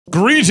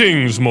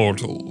Greetings,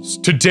 mortals!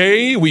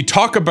 Today we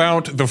talk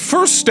about the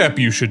first step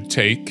you should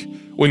take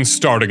when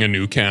starting a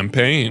new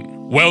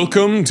campaign.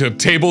 Welcome to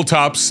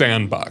Tabletop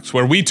Sandbox,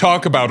 where we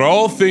talk about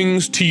all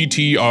things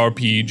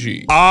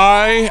TTRPG.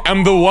 I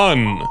am the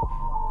one.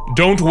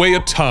 Don't weigh a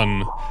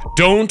ton,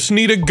 don't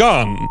need a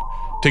gun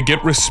to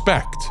get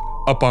respect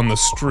up on the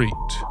street.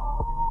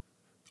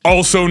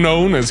 Also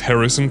known as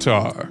Harrison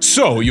Tar.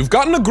 So, you've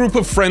gotten a group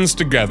of friends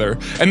together,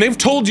 and they've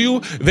told you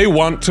they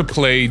want to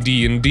play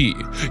D&D.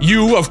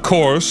 You, of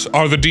course,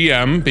 are the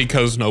DM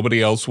because nobody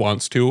else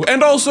wants to,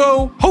 and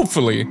also,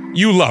 hopefully,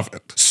 you love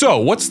it. So,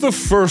 what's the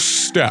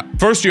first step?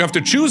 First, you have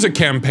to choose a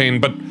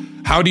campaign, but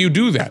how do you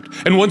do that?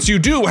 And once you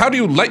do, how do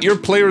you let your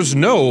players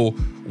know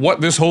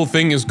what this whole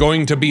thing is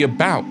going to be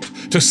about?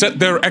 To set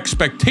their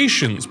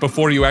expectations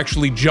before you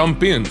actually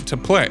jump in to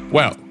play?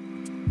 Well,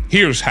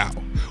 here's how.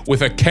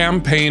 With a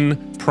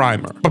campaign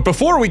primer. But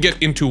before we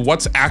get into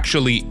what's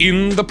actually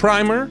in the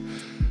primer,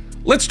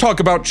 let's talk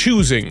about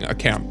choosing a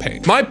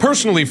campaign. My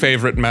personally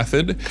favorite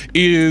method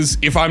is,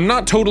 if I'm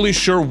not totally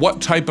sure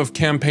what type of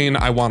campaign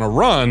I want to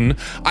run,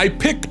 I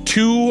pick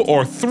 2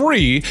 or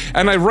 3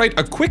 and I write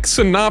a quick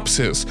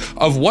synopsis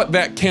of what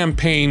that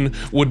campaign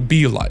would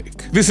be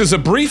like. This is a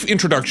brief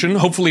introduction,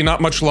 hopefully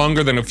not much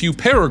longer than a few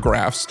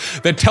paragraphs,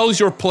 that tells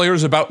your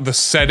players about the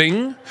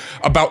setting,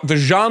 about the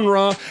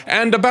genre,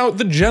 and about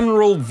the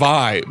general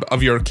vibe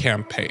of your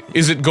campaign.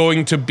 Is it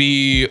going to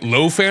be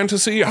low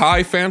fantasy,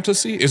 high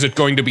fantasy? Is it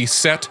going to be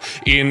set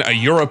in a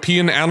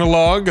European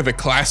analog, the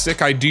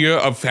classic idea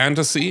of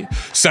fantasy,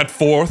 set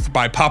forth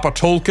by Papa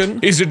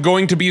Tolkien? Is it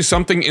going to be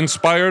something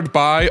inspired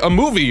by a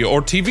movie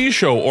or TV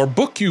show or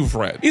book you've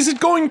read? Is it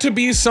going to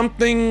be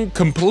something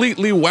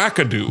completely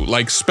wackadoo,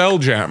 like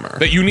Spelljammer,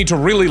 that you need to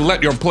really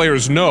let your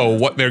players know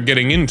what they're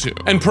getting into?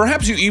 And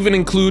perhaps you even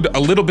include a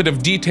little bit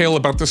of detail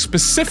about the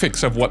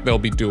specifics of what they'll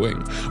be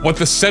doing, what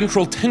the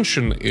central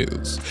tension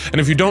is.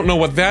 And if you don't know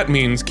what that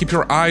means, keep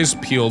your eyes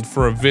peeled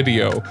for a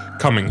video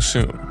coming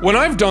soon. When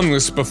I've done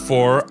this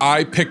before,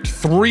 I picked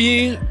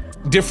 3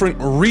 different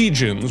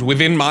regions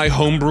within my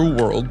homebrew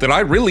world that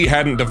I really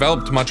hadn't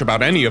developed much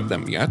about any of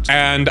them yet,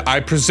 and I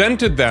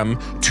presented them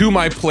to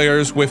my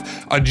players with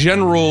a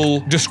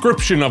general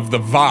description of the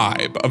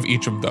vibe of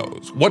each of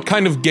those, what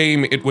kind of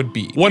game it would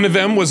be. One of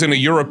them was in a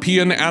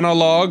European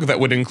analog that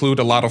would include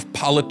a lot of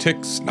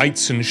politics,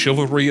 knights and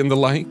chivalry and the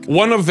like.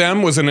 One of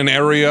them was in an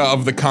area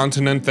of the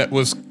continent that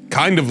was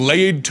kind of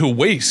laid to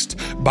waste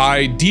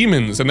by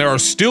demons, and there are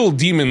still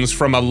demons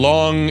from a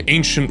long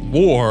ancient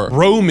war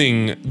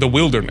roaming the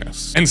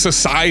wilderness. And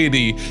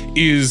society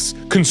is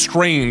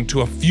constrained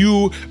to a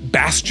few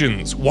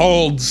bastions,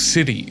 walled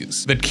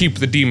cities that keep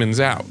the demons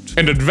out.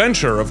 And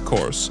adventure, of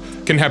course,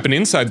 can happen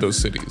inside those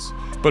cities,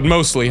 but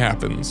mostly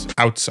happens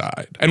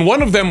outside. And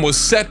one of them was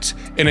set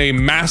in a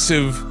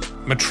massive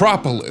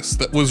metropolis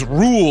that was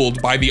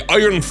ruled by the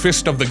iron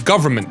fist of the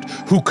government,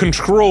 who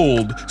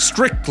controlled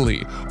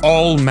strictly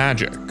all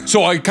magic.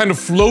 So I kind of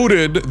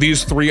floated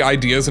these 3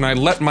 ideas and I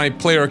let my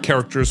player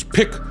characters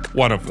pick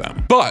one of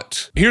them.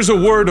 But here's a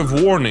word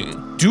of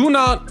warning. Do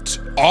not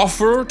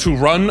offer to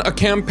run a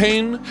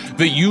campaign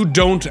that you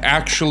don't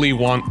actually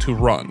want to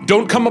run.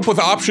 Don't come up with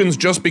options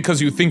just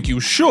because you think you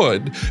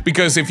should,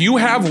 because if you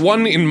have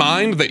one in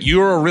mind that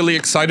you're really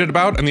excited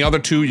about and the other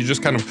 2 you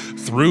just kind of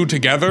threw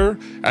together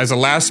as a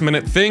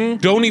last-minute thing,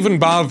 don't even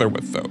bother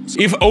with those.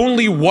 If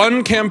only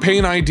one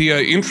campaign idea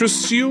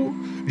interests you,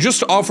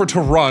 just offer to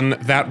run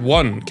that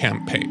one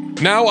campaign.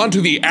 Now onto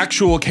the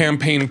actual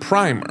campaign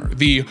primer,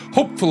 the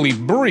hopefully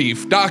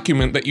brief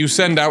document that you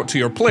send out to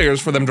your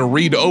players for them to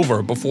read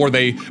over before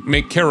they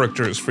make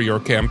characters for your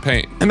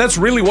campaign. And that's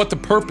really what the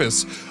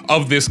purpose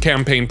of this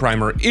campaign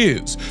primer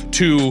is,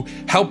 to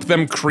help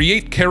them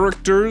create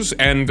characters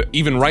and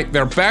even write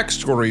their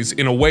backstories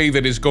in a way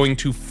that is going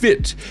to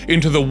fit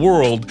into the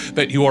world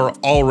that you are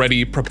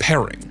already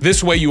preparing.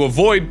 This way you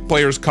avoid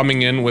players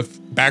coming in with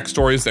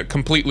backstories that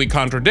completely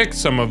contradict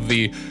some of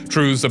the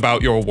truths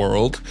about your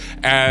world,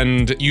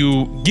 and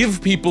you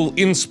give people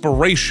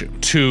inspiration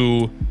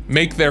to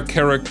make their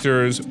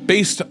characters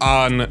based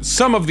on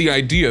some of the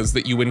ideas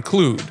that you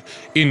include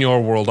in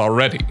your world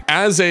already.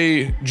 As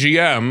a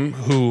GM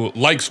who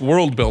likes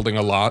world building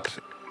a lot,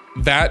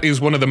 that is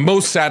one of the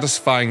most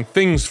satisfying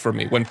things for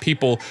me, when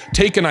people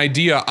take an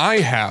idea I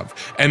have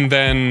and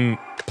then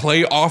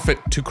play off it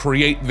to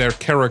create their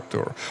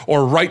character,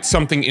 or write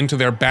something into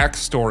their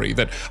backstory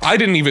that I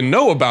didn't even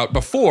know about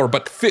before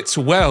but fits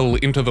well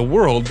into the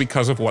world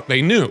because of what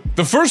they knew.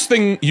 The first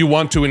thing you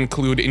want to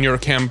include in your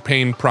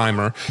campaign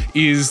primer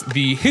is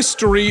the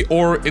history,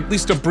 or at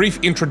least a brief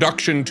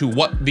introduction to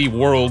what the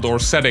world or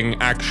setting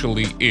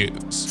actually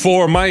is.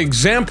 For my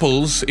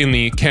examples in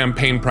the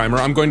campaign primer,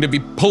 I'm going to be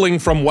pulling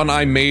from one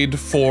I made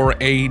for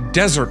a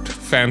desert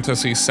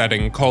fantasy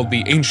setting called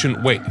the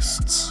Ancient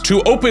Wastes.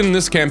 To open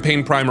this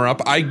campaign primer, primer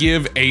up, I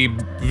give a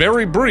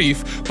very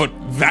brief but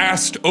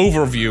vast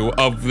overview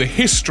of the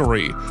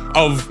history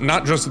of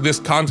not just this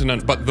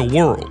continent, but the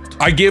world.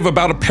 I give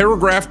about a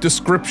paragraph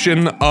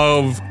description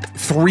of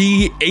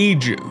 3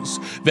 ages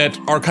that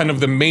are kind of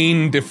the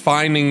main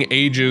defining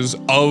ages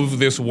of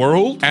this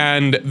world,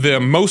 and the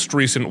most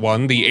recent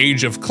one, the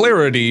Age of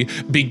Clarity,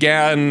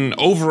 began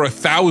over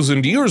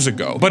 1,000 years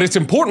ago. But it's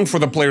important for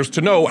the players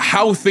to know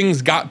how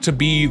things got to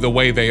be the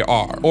way they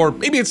are. Or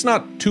maybe it's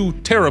not too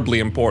terribly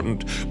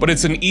important, but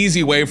it's an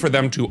easy way for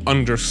them to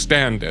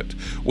understand it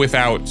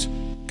without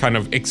kind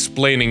of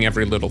explaining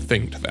every little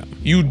thing to them.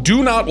 You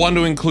do not want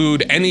to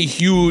include any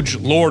huge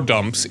lore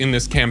dumps in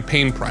this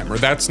campaign primer.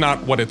 That's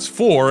not what it's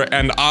for,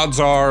 and odds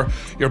are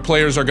your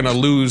players are gonna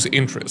lose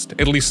interest,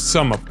 at least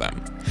some of them.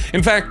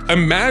 In fact,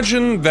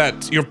 imagine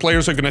that your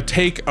players are gonna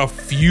take a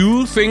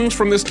few things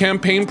from this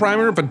campaign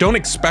primer, but don't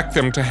expect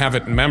them to have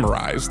it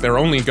memorized. They're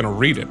only gonna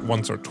read it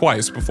once or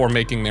twice before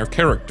making their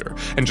character,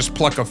 and just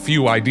pluck a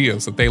few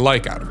ideas that they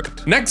like out of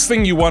it. Next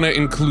thing you wanna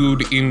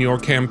include in your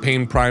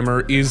campaign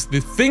primer is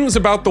the things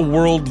about the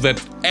world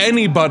that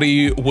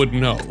anybody would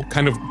know,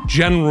 kind of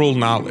general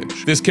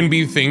knowledge. This can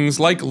be things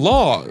like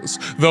laws,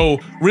 though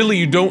really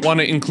you don't want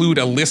to include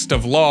a list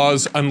of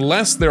laws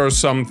unless there are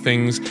some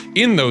things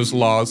in those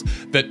laws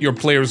that your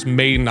players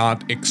may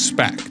not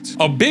expect.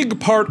 A big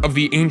part of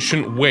the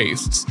Ancient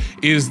Wastes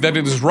is that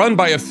it is run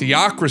by a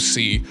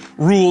theocracy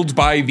ruled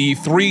by the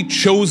 3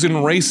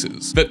 chosen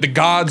races that the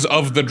gods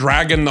of the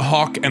dragon, the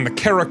hawk, and the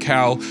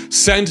caracal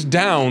sent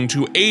down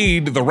to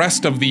aid the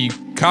rest of the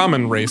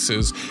common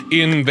races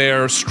in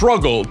their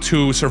struggle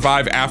to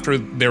survive after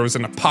there was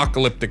an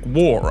apocalyptic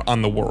war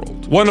on the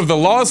world. One of the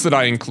laws that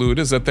I include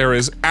is that there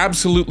is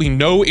absolutely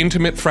no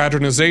intimate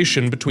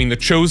fraternization between the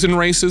chosen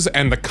races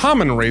and the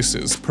common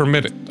races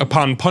permitted,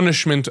 upon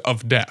punishment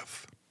of death.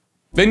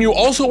 Then you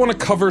also want to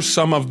cover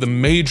some of the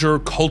major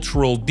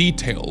cultural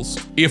details,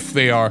 if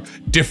they are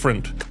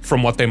different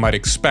from what they might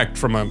expect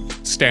from a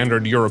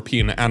standard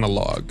European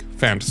analog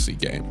fantasy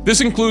game.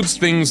 This includes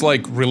things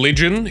like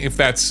religion, if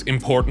that's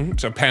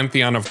important, a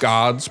pantheon of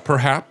gods,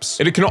 perhaps.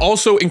 And it can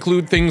also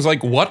include things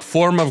like what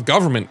form of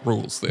government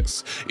rules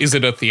this. Is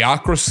it a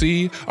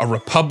theocracy, a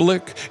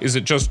republic? Is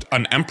it just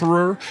an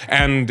emperor?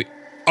 And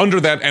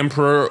under that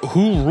emperor,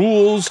 who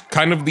rules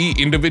kind of the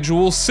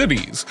individual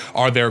cities?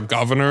 Are there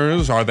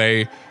governors? Are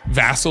they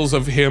vassals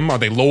of him? Are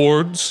they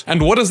lords?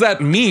 And what does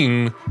that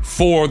mean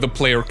for the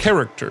player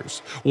characters?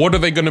 What are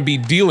they going to be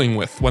dealing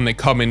with when they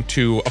come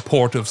into a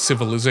port of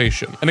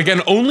civilization? And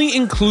again, only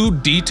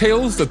include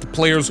details that the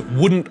players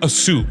wouldn't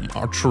assume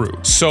are true.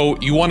 So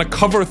you want to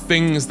cover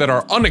things that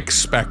are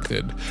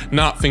unexpected,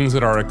 not things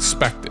that are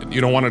expected.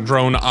 You don't want to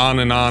drone on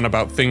and on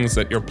about things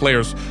that your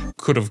players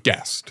could have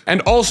guessed.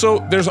 And also,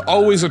 there's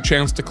always a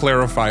chance to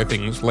clarify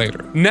things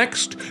later.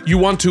 Next, you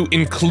want to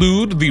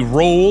include the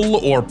role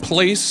or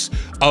place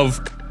of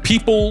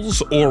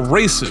peoples or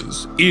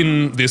races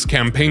in this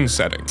campaign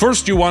setting.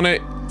 First, you want to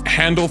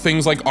handle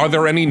things like, are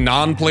there any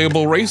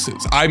non-playable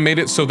races? I made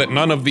it so that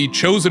none of the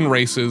chosen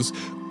races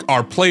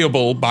are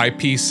playable by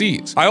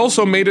PCs. I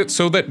also made it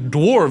so that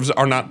dwarves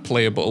are not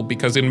playable,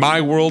 because in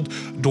my world,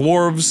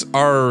 dwarves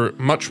are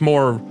much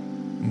more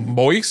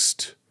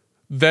moist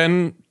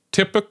than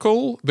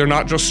typical. They're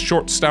not just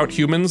short, stout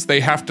humans. They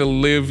have to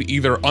live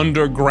either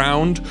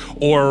underground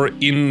or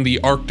in the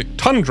Arctic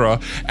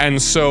tundra,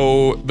 and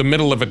so the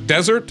middle of a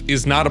desert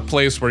is not a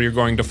place where you're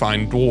going to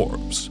find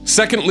dwarves.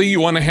 Secondly, you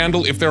want to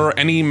handle if there are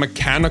any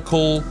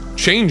mechanical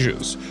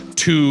changes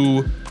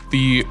to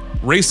the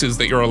races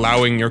that you're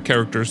allowing your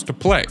characters to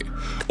play,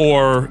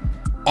 or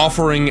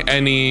offering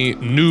any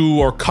new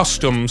or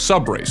custom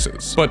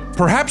sub-races. But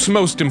perhaps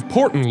most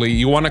importantly,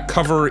 you want to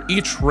cover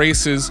each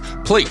race's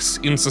place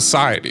in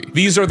society.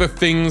 These are the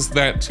things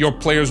that your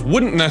players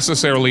wouldn't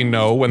necessarily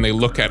know when they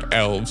look at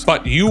elves,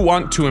 but you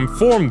want to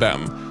inform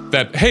them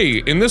that,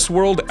 hey, in this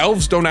world,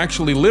 elves don't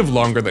actually live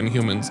longer than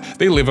humans.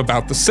 They live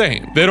about the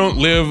same. They don't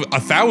live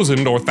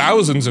 1,000 or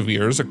thousands of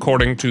years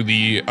according to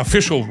the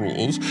official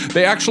rules.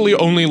 They actually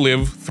only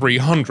live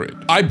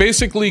 300. I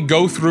basically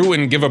go through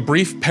and give a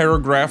brief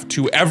paragraph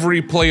to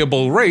every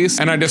playable race,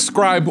 and I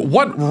describe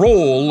what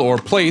role or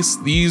place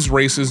these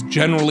races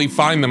generally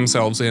find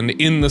themselves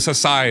in the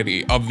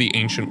society of the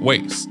Ancient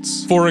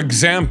Wastes. For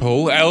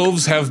example,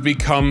 elves have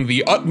become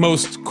the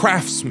utmost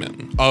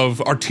craftsmen of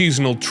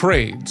artisanal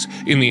trades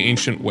in the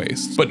Ancient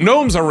Wastes, but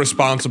gnomes are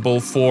responsible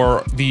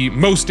for the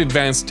most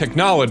advanced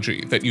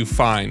technology that you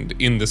find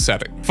in the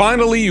setting.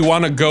 Finally, you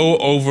want to go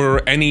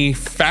over any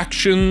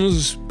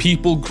factions,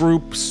 people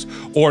groups,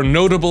 or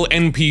notable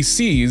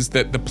NPCs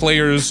that the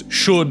players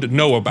should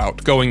know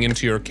about going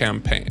into your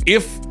campaign.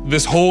 If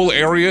this whole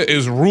area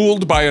is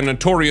ruled by a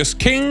notorious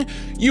king,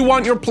 you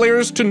want your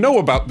players to know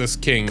about this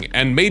king,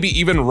 and maybe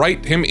even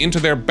write him into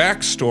their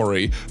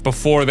backstory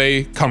before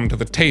they come to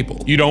the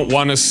table. You don't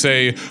want to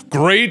say,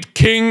 "Great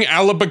King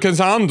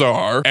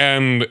Alabakazandar,"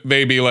 and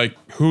they be like,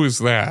 "Who is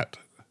that?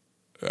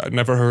 I've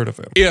never heard of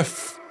him."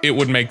 If it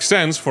would make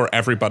sense for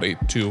everybody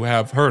to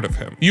have heard of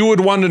him. You would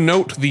want to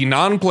note the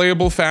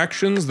non-playable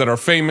factions that are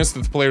famous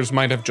that the players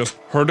might have just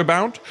heard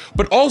about,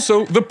 but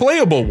also the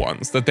playable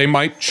ones that they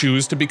might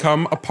choose to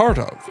become a part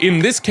of. In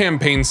this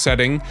campaign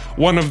setting,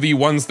 one of the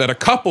ones that a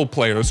couple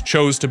players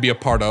chose to be a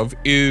part of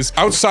is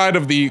outside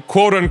of the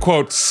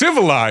quote-unquote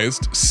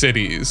civilized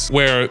cities,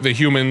 where the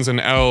humans and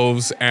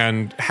elves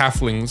and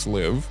halflings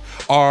live,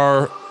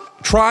 are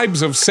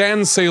tribes of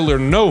sand sailor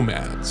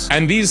nomads.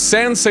 And these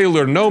sand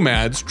sailor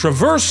nomads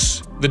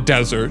traverse the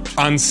desert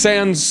on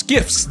sand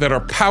skiffs that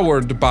are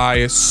powered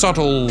by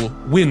subtle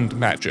wind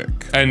magic.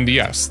 And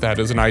yes, that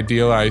is an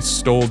idea I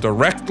stole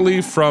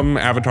directly from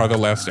Avatar: The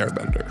Last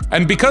Airbender.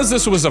 And because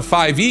this was a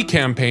 5e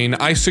campaign,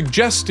 I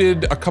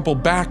suggested a couple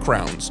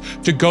backgrounds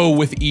to go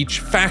with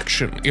each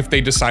faction if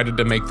they decided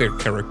to make their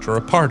character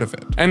a part of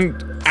it.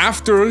 And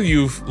after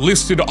you've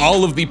listed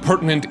all of the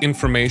pertinent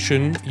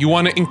information, you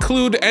want to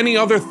include any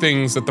other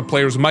things that the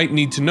players might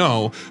need to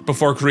know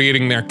before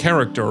creating their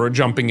character or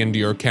jumping into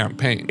your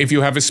campaign. If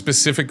you have a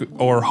specific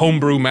or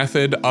homebrew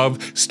method of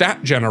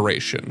stat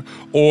generation,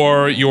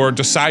 or you're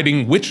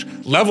deciding which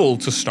level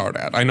to start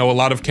at. I know a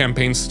lot of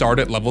campaigns start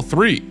at level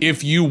 3.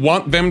 If you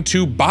want them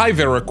to buy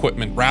their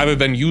equipment rather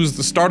than use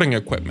the starting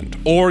equipment,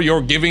 or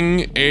you're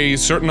giving a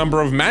certain number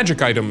of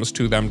magic items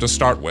to them to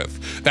start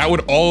with, that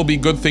would all be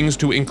good things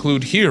to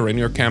include here in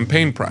your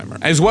campaign primer,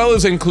 as well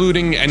as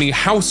including any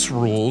house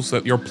rules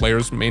that your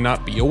players may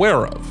not be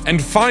aware of.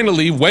 And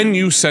finally, when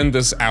you send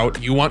this out,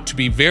 you want to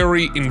be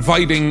very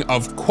inviting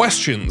of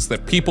questions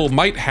that people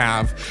might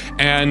have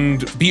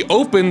and be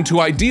open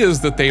to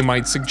ideas that they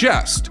might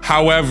suggest.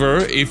 However,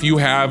 if you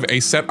have a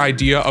set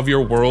idea of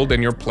your world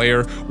and your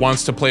player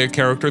wants to play a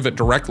character that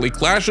directly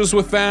clashes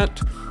with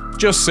that,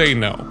 just say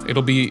no.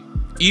 It'll be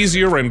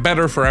easier and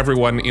better for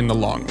everyone in the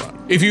long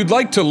run. If you'd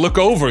like to look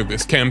over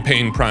this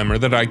campaign primer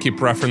that I keep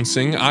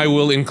referencing, I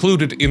will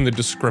include it in the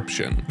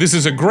description. This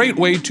is a great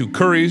way to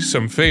curry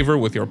some favor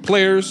with your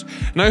players,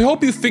 and I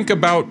hope you think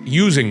about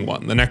using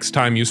one the next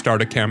time you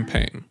start a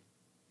campaign.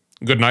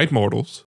 Good night, mortals.